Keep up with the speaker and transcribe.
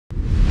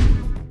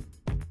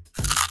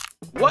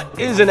What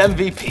is an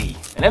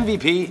MVP? An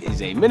MVP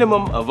is a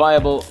minimum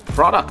viable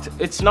product.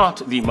 It's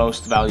not the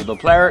most valuable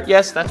player.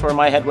 Yes, that's where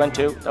my head went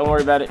to. Don't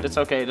worry about it. It's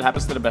okay. It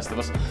happens to the best of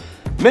us.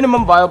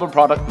 Minimum viable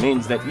product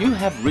means that you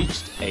have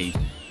reached a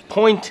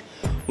point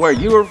where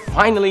you are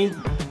finally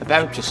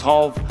about to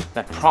solve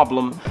that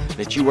problem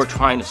that you were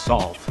trying to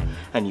solve.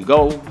 And you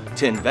go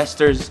to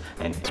investors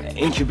and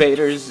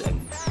incubators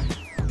and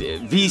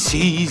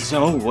VCs.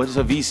 Oh, what is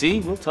a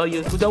VC? We'll tell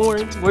you. Don't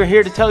worry. We're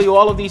here to tell you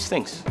all of these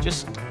things.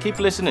 Just keep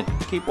listening.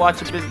 Keep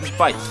watching Business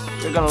Bites.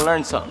 You're going to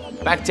learn something.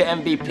 Back to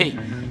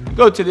MVP. You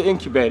go to the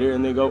incubator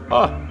and they go,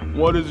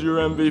 what is your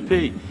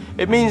MVP?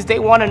 It means they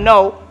want to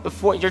know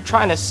if what you're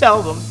trying to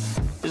sell them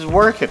is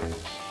working.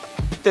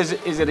 Is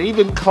it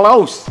even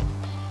close?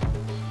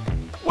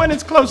 When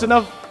it's close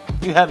enough,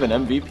 you have an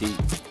MVP.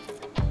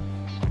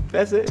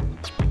 That's it.